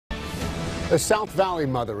A South Valley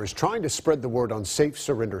mother is trying to spread the word on safe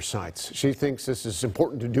surrender sites. She thinks this is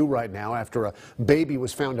important to do right now after a baby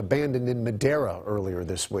was found abandoned in Madera earlier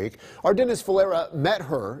this week. Our Dennis Valera met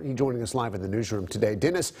her. He's joining us live in the newsroom today.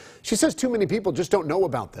 Dennis, she says too many people just don't know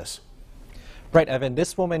about this. Right, Evan.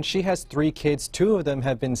 This woman, she has 3 kids. 2 of them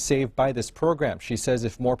have been saved by this program. She says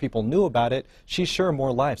if more people knew about it, she's sure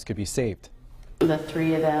more lives could be saved. The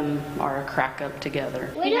 3 of them are a crack up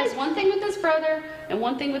together. He has one thing with his brother and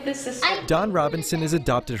one thing with his sister. Dawn Robinson is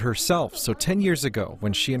adopted herself, so 10 years ago,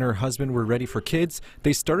 when she and her husband were ready for kids,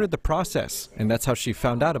 they started the process, and that's how she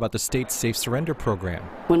found out about the state's safe surrender program.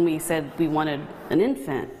 When we said we wanted an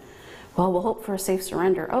infant, well, we'll hope for a safe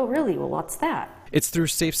surrender. Oh, really? Well, what's that? It's through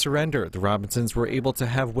Safe Surrender the Robinsons were able to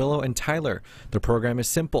have Willow and Tyler. The program is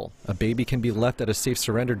simple. A baby can be left at a Safe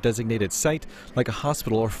Surrender designated site, like a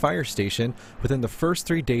hospital or fire station, within the first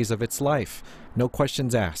 3 days of its life. No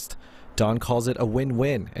questions asked. Dawn calls it a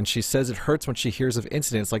win-win, and she says it hurts when she hears of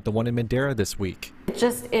incidents like the one in Madera this week.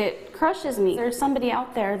 It crushes me. There's somebody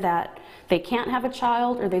out there that they can't have a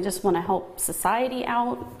child, or they just want to help society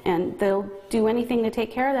out, and they'll do anything to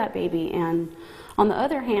take care of that baby. And on the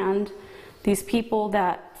other hand, these people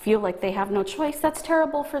that feel like they have no choice, that's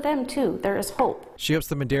terrible for them too. There is hope. She hopes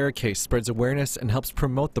the Madera case spreads awareness and helps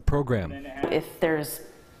promote the program. If there's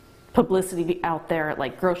publicity out there at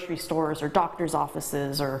like grocery stores or doctor's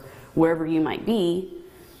offices or wherever you might be,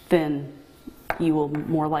 then you will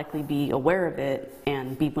more likely be aware of it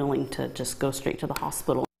and be willing to just go straight to the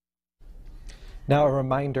hospital. Now, a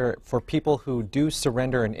reminder, for people who do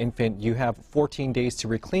surrender an infant, you have 14 days to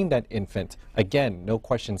reclaim that infant. Again, no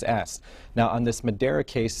questions asked. Now, on this Madera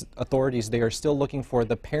case, authorities, they are still looking for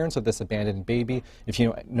the parents of this abandoned baby. If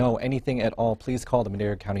you know anything at all, please call the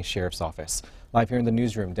Madera County Sheriff's Office. Live here in the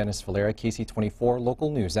newsroom, Dennis Valera, KC24, local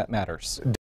news that matters.